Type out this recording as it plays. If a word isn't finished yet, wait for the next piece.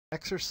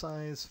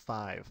Exercise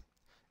 5.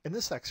 In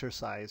this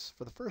exercise,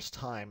 for the first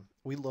time,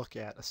 we look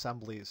at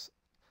assemblies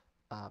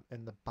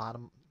in the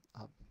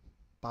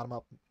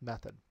bottom-up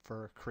method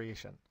for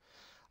creation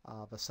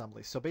of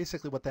assemblies. So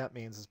basically what that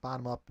means is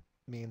bottom-up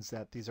means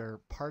that these are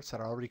parts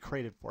that are already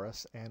created for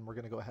us, and we're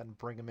going to go ahead and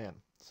bring them in.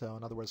 So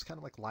in other words, kind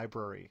of like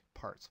library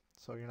parts.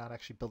 So you're not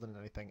actually building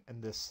anything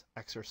in this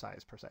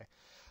exercise per se.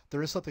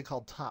 There is something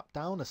called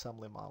top-down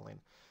assembly modeling,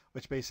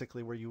 which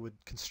basically where you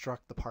would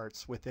construct the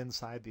parts within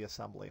inside the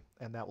assembly,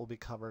 and that will be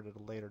covered at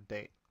a later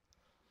date.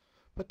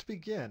 But to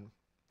begin,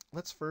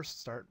 let's first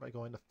start by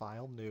going to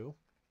File, New,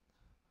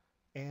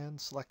 and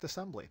select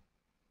Assembly,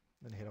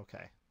 and hit OK.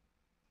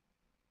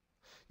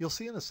 You'll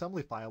see an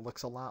assembly file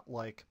looks a lot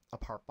like a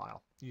part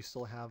file. You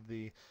still have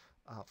the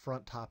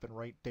front, top, and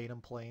right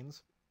datum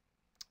planes,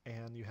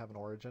 and you have an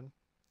origin,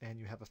 and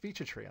you have a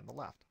feature tree on the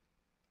left.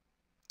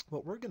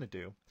 What we're going to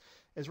do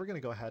is we're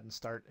going to go ahead and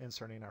start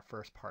inserting our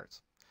first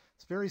parts.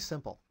 It's very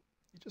simple.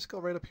 You just go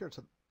right up here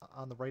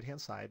on the right hand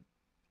side,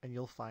 and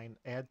you'll find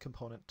Add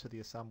Component to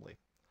the Assembly.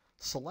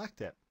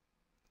 Select it,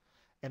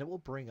 and it will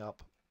bring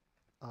up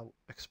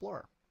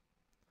Explorer.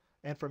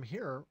 And from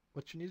here,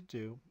 what you need to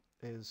do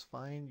is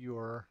find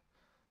your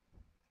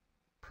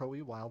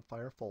Pro-E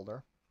Wildfire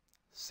folder,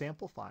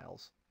 Sample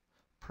Files,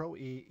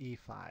 Pro-E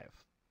E5.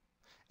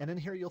 And in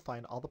here you'll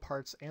find all the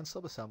parts and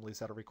subassemblies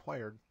that are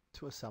required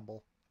to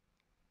assemble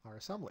our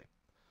assembly.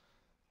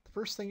 The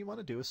first thing you want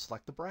to do is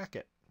select the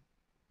bracket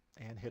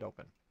and hit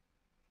Open.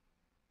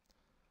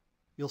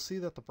 You'll see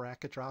that the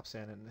bracket drops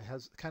in and it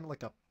has kind of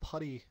like a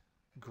putty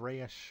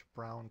grayish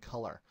brown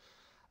color.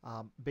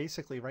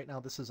 Basically right now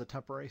this is a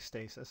temporary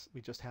stasis.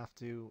 We just have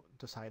to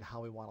decide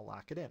how we want to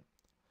lock it in.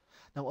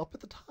 Now up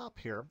at the top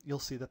here you'll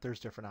see that there's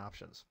different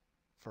options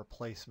for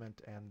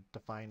placement and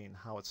defining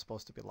how it's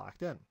supposed to be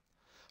locked in.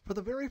 For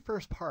the very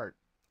first part,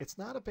 it's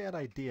not a bad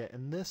idea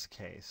in this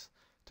case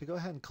to go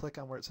ahead and click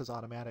on where it says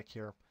automatic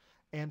here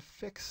and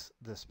fix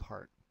this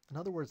part. In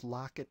other words,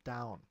 lock it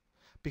down.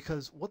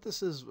 Because what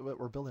this is, what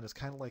we're building is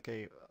kind of like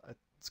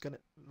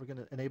we're going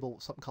to enable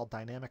something called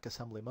dynamic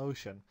assembly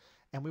motion,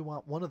 and we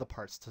want one of the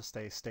parts to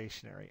stay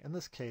stationary. In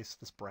this case,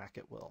 this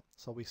bracket will.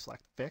 So we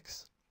select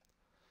Fix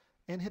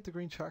and hit the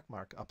green check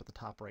mark up at the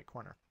top right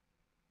corner.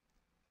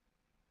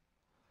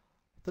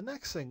 The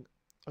next thing,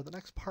 or the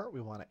next part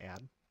we want to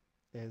add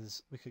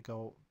is we could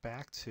go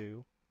back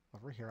to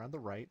over here on the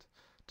right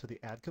to the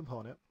Add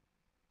Component,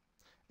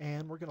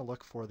 and we're going to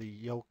look for the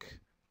yoke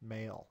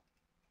male.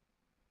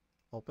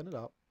 Open it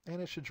up,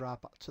 and it should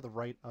drop to the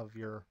right of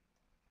your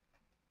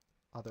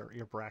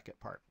bracket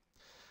part.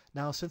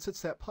 Now, since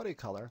it's that putty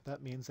color,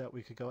 that means that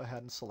we could go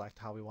ahead and select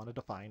how we want to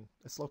define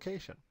its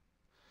location.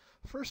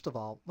 First of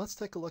all, let's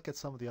take a look at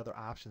some of the other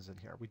options in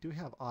here. We do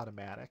have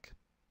automatic,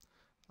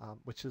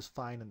 which is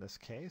fine in this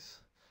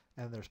case,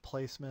 and there's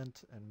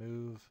placement and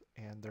move,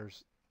 and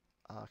there's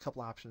a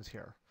couple options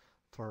here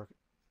for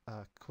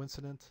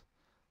coincident,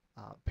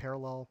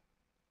 parallel,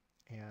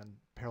 and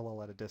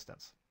parallel at a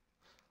distance.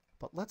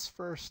 But let's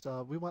first,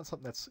 we want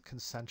something that's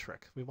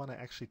concentric. We want to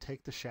actually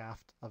take the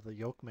shaft of the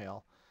yoke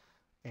male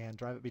and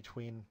drive it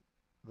between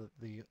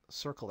the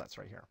circle that's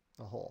right here,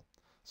 the hole.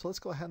 So let's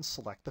go ahead and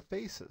select the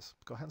faces.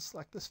 Go ahead and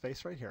select this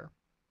face right here.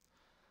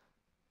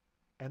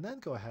 And then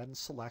go ahead and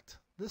select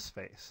this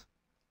face.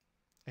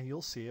 And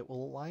you'll see it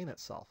will align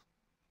itself.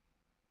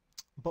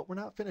 But we're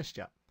not finished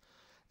yet.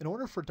 In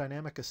order for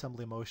dynamic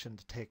assembly motion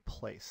to take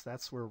place,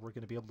 that's where we're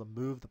going to be able to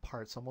move the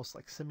parts almost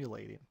like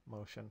simulating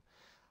motion.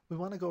 We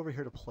want to go over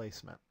here to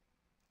placement,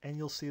 and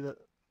you'll see that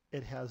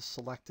it has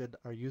selected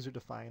our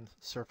user-defined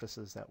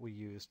surfaces that we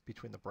used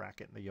between the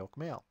bracket and the yoke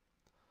male.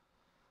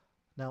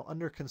 Now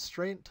under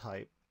constraint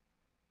type,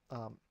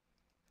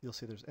 you'll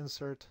see there's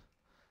insert,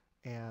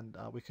 and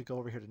we could go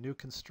over here to new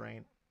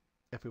constraint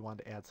if we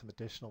wanted to add some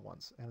additional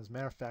ones. And as a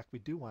matter of fact, we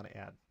do want to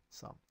add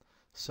some.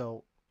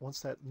 So once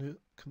that new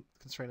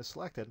constraint is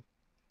selected,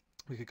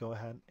 we could go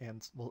ahead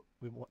and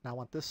we now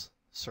want this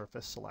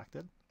surface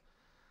selected,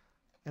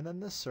 and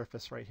then this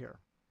surface right here,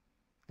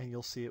 and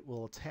you'll see it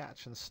will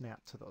attach and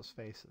snap to those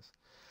faces.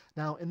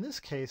 Now in this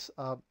case,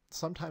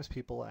 sometimes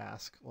people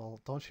ask,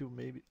 well, don't you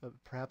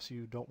perhaps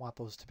you don't want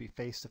those to be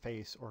face to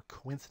face or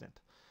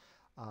coincident.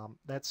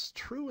 That's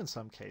true in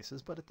some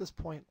cases, but at this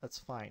point that's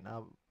fine.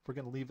 We're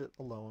going to leave it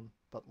alone,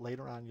 but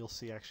later on you'll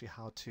see actually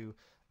how to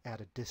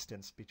add a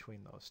distance between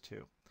those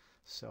two.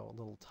 So a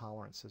little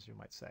tolerance, as you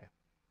might say.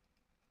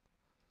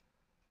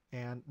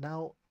 And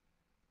now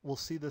we'll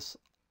see this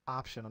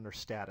option under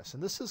status,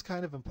 and this is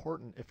kind of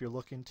important if you're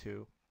looking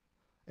to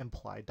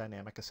imply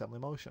dynamic assembly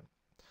motion.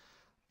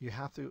 You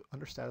have to,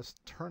 under status,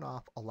 turn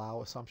off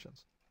allow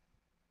assumptions,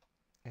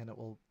 and it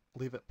will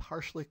leave it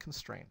partially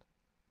constrained.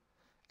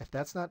 If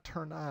that's not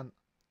turned on,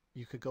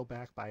 you could go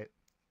back by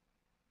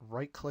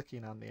right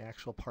clicking on the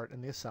actual part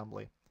in the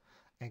assembly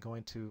and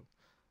going to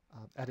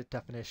edit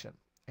definition,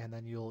 and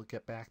then you'll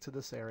get back to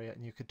this area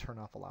and you could turn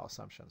off allow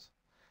assumptions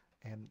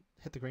and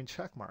hit the green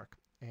check mark.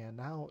 And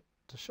now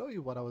to show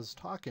you what I was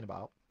talking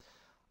about,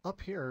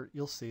 up here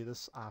you'll see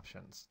this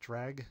options,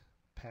 drag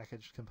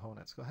packaged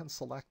components. Go ahead and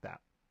select that.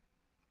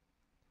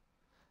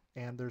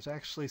 And there's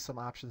actually some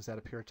options that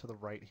appear to the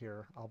right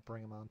here. I'll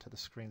bring them onto the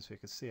screen so you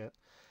can see it.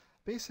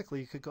 Basically,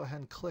 you could go ahead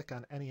and click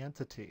on any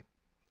entity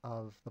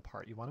of the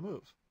part you want to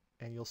move.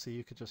 And you'll see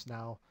you could just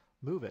now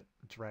move it.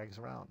 It drags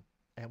around.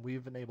 And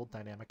we've enabled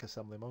dynamic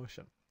assembly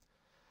motion.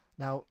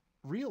 Now,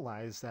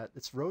 realize that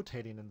it's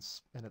rotating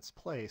in its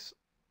place.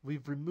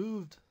 We've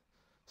removed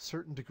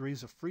certain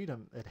degrees of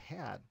freedom it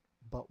had,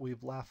 but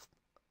we've left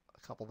a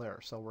couple there.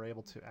 So we're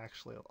able to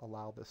actually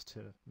allow this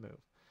to move.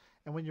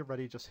 And when you're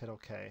ready, just hit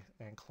OK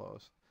and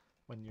close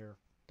when you're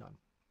done.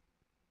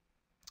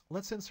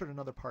 Let's insert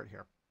another part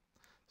here.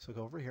 So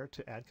go over here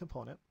to Add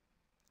Component.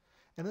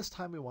 And this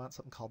time we want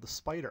something called the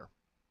spider.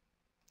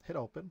 Hit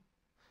Open.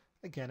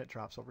 Again, it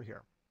drops over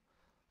here.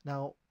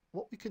 Now,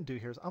 what we can do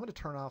here is I'm going to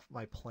turn off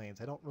my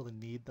planes. I don't really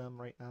need them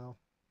right now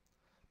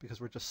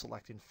because we're just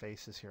selecting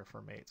faces here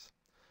for mates.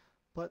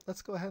 But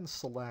let's go ahead and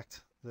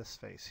select this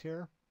face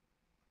here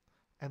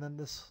and then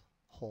this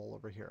hole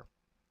over here.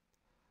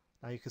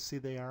 Now you can see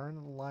they are in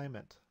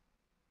alignment,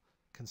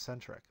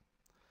 concentric.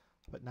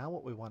 But now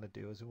what we want to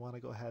do is we want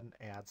to go ahead and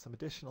add some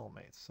additional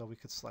mates. So we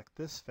could select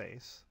this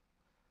face,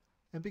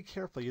 and be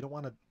careful, you don't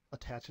want to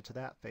attach it to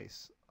that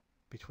face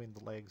between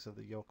the legs of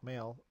the yoke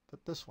male,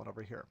 but this one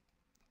over here.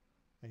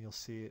 And you'll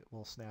see it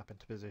will snap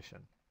into position.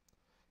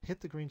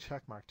 Hit the green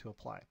check mark to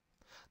apply.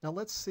 Now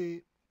let's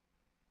see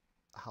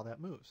how that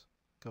moves.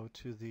 Go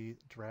to the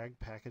drag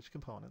package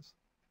components,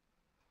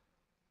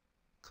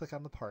 click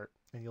on the part,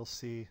 and you'll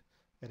see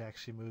it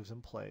actually moves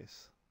in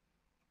place.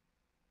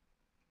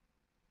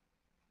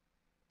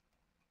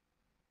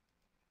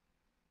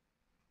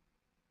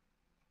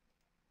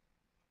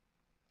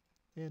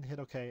 And hit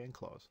OK and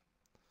close.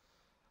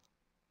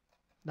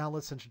 Now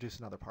let's introduce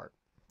another part.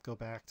 Go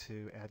back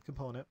to Add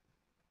Component,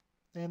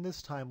 and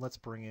this time let's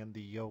bring in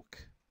the yoke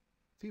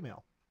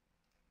female.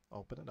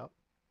 Open it up,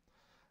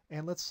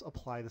 and let's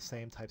apply the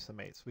same types of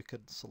mates. We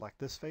could select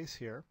this face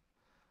here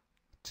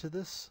to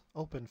this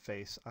open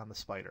face on the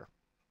spider.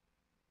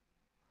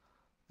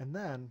 And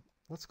then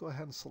let's go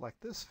ahead and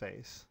select this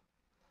face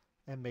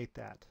and mate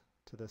that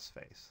to this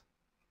face.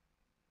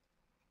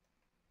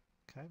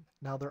 Okay.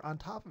 Now they're on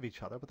top of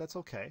each other, but that's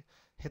okay.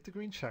 Hit the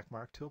green check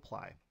mark to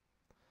apply.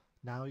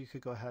 Now you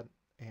could go ahead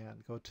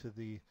and go to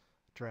the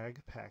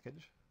drag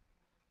package,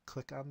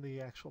 click on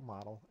the actual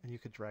model, and you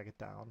could drag it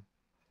down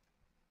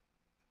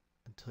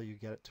until you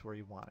get it to where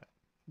you want it.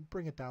 And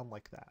bring it down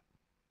like that.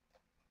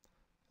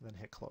 And then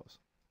hit close.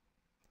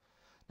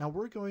 Now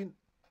we're going,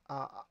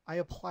 I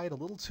applied a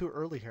little too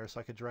early here so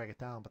I could drag it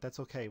down, but that's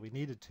okay, we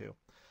needed to.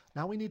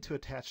 Now we need to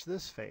attach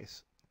this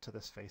face to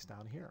this face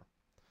down here.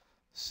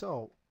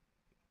 So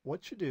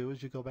what you do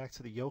is you go back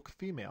to the yoke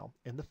female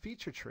in the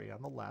feature tree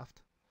on the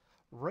left,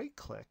 right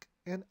click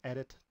and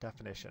edit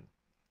definition.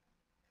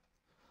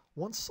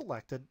 Once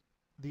selected,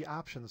 the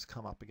options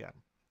come up again.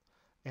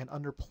 And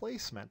under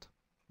placement,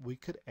 we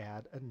could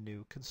add a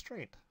new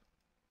constraint.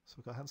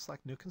 So go ahead and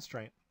select new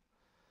constraint.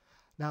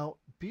 Now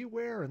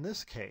beware in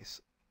this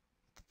case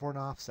for an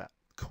offset.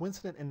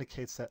 Coincident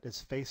indicates that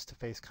it's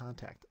face-to-face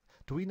contact.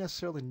 Do we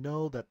necessarily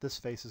know that this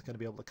face is going to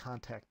be able to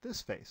contact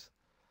this face?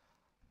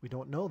 We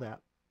don't know that,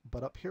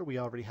 but up here we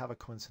already have a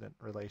coincident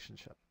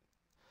relationship.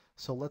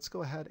 So let's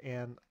go ahead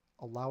and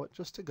allow it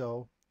just to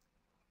go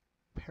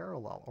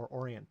parallel or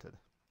oriented.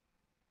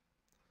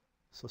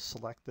 So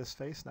select this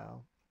face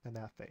now and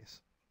that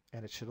face,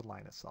 and it should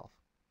align itself.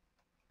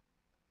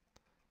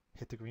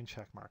 Hit the green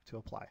check mark to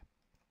apply.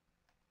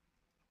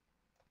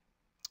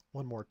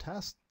 One more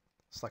test,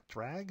 select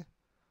drag,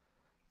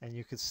 and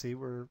you can see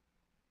we've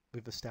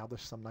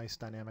established some nice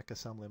dynamic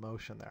assembly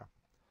motion there.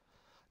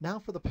 Now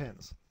for the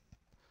pins.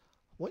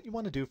 What you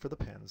want to do for the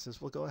pins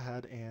is we'll go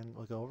ahead and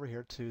we'll go over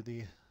here to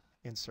the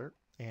insert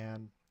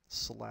and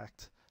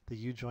select the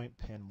U-joint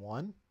pin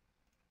 1,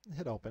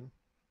 hit open,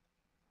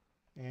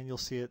 and you'll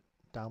see it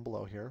down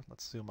below here.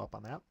 Let's zoom up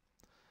on that.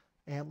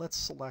 And let's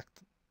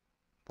select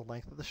the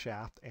length of the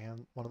shaft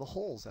and one of the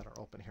holes that are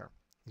open here.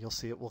 You'll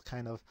see it will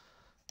kind of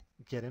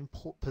get in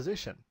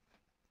position.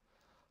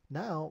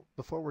 Now,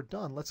 before we're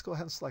done, let's go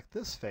ahead and select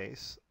this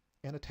face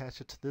and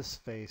attach it to this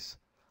face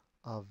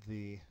of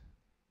the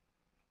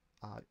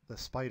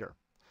spider.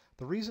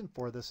 The reason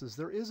for this is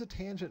there is a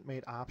tangent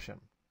mate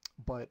option,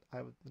 but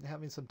I've been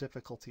having some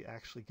difficulty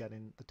actually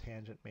getting the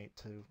tangent mate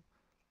to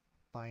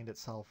bind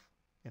itself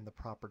in the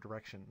proper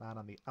direction, not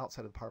on the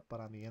outside of the part, but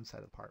on the inside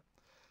of the part.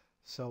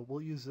 So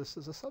we'll use this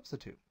as a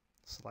substitute.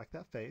 Select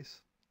that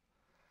face,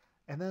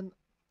 and then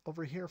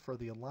over here for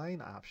the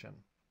align option,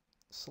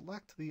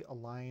 select the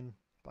align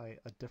by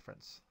a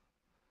difference,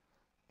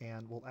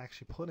 and we'll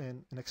actually put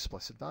in an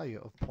explicit value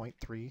of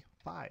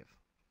 0.35.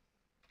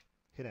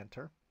 Hit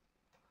enter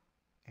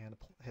and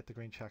hit the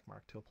green check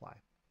mark to apply.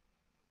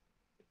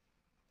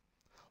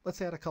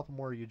 Let's add a couple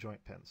more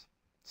U-joint pins,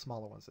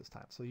 smaller ones this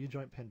time. So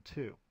U-joint pin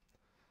 2,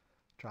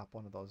 drop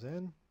one of those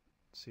in,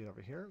 see it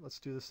over here. Let's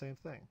do the same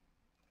thing.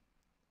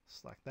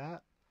 Select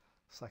that,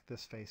 select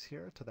this face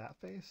here to that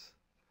face,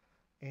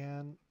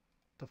 and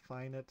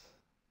define it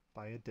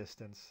by a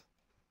distance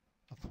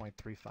of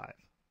 0.35.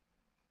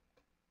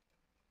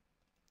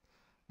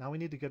 Now we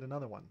need to get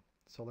another one.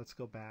 So let's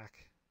go back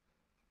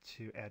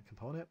to Add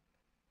Component,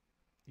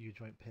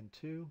 U-joint pin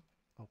 2,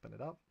 open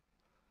it up,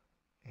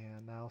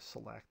 and now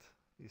select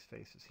these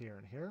faces here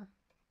and here.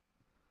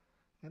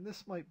 And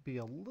this might be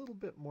a little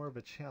bit more of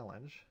a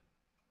challenge,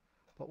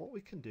 but what we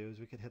can do is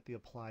we can hit the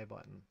Apply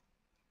button.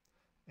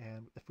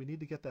 And if we need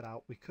to get that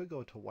out, we could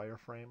go to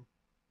Wireframe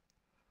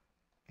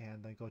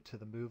and then go to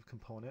the Move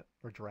component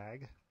or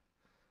Drag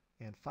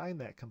and find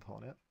that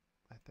component.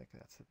 I think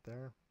that's it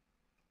there.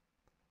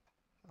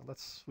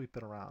 Let's sweep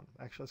it around.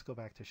 Actually, let's go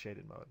back to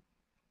shaded mode.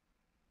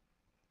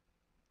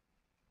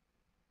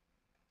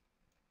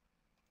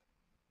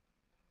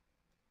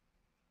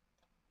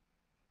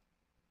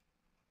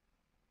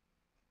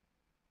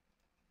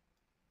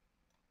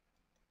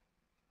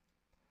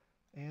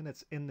 And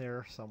it's in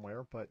there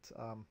somewhere, but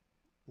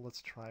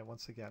let's try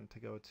once again to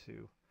go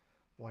to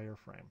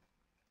Wireframe.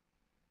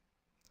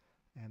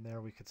 And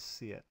there we could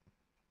see it.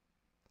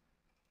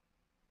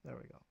 There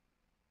we go.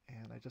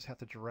 And I just have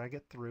to drag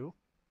it through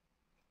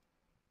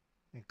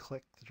and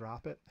click to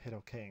drop it, hit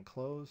OK and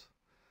close.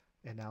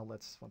 And now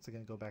let's once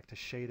again go back to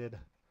shaded,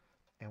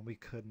 and we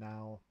could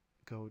now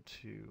go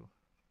to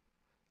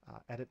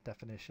Edit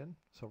Definition.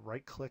 So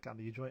right click on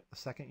the U-joint, the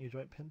second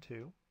U-joint pin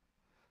 2,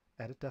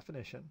 Edit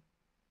Definition,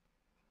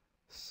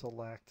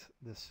 select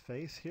this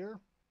face here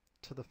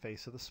to the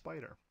face of the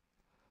spider.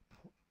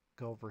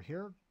 Go over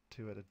here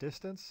to at a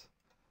distance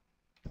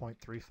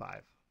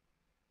 0.35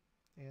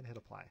 and hit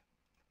Apply.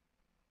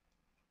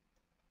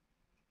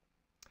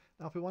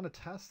 Now if we want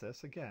to test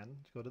this, again,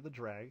 go to the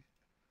drag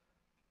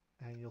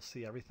and you'll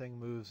see everything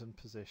moves in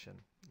position.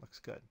 Looks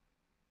good.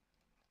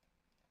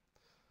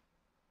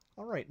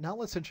 Alright, now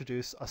let's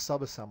introduce a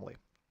subassembly.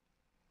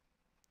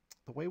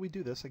 The way we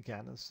do this,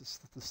 again, is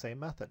just the same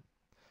method.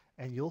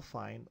 And you'll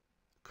find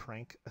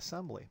Crank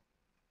Assembly.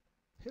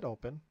 Hit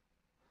Open,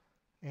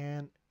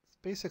 and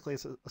basically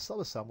it's a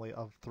subassembly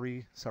of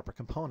 3 separate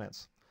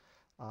components.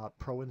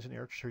 Pro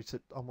Engineer treats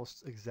it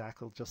almost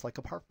exactly just like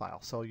a part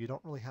file, so you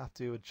don't really have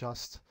to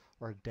adjust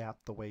or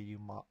adapt the way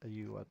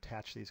you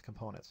attach these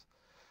components.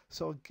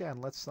 So again,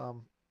 let's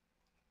go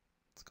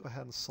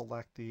ahead and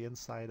select the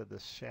inside of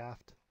this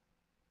shaft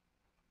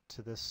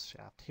to this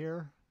shaft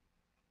here,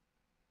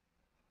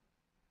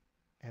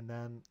 and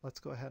then let's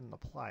go ahead and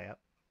apply it.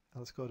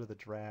 Let's go to the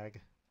drag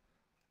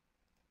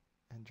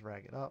and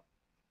drag it up.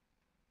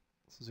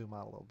 Let's zoom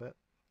out a little bit.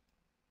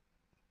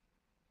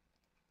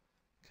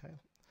 Okay.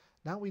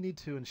 Now we need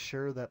to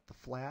ensure that the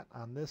flat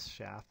on this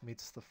shaft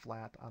meets the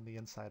flat on the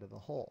inside of the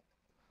hole.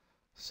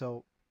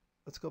 So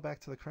let's go back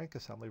to the crank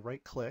assembly,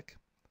 right click,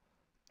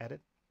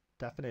 Edit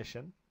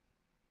Definition,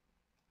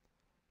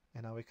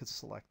 and now we could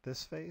select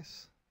this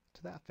face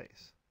to that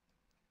face.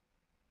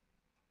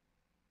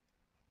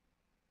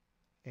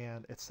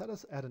 And it set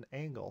us at an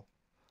angle,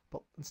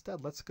 but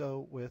instead let's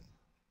go with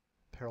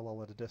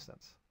parallel at a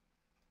distance.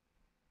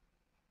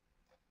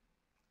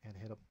 And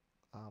hit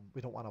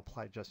we don't want to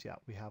apply just yet.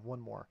 We have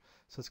one more.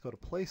 So let's go to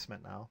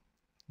Placement now,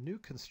 New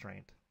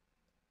Constraint,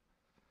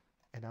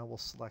 and now we'll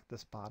select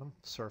this bottom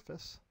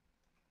surface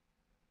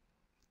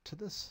to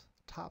this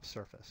top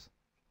surface.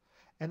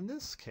 And in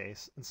this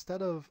case,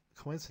 instead of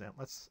coincident,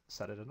 let's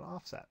set it an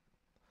offset.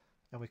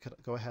 And we could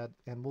go ahead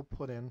and we'll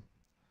put in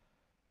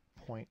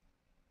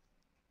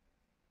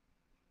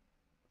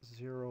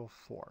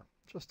 0.04,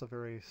 just a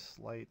very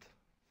slight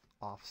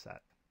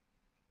offset,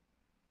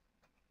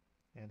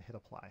 and hit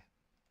Apply.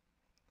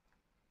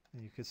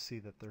 And you can see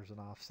that there's an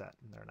offset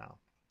in there now.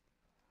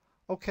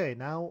 Okay,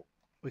 now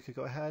we could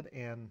go ahead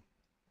and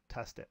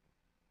test it.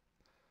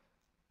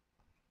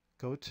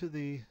 Go to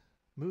the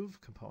Move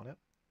component,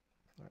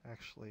 or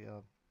actually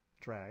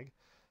drag,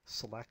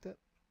 select it,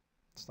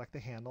 select the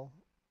handle,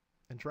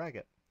 and drag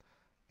it.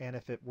 And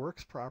if it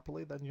works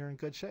properly, then you're in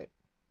good shape.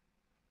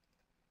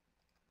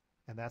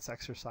 And that's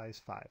exercise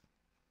 5.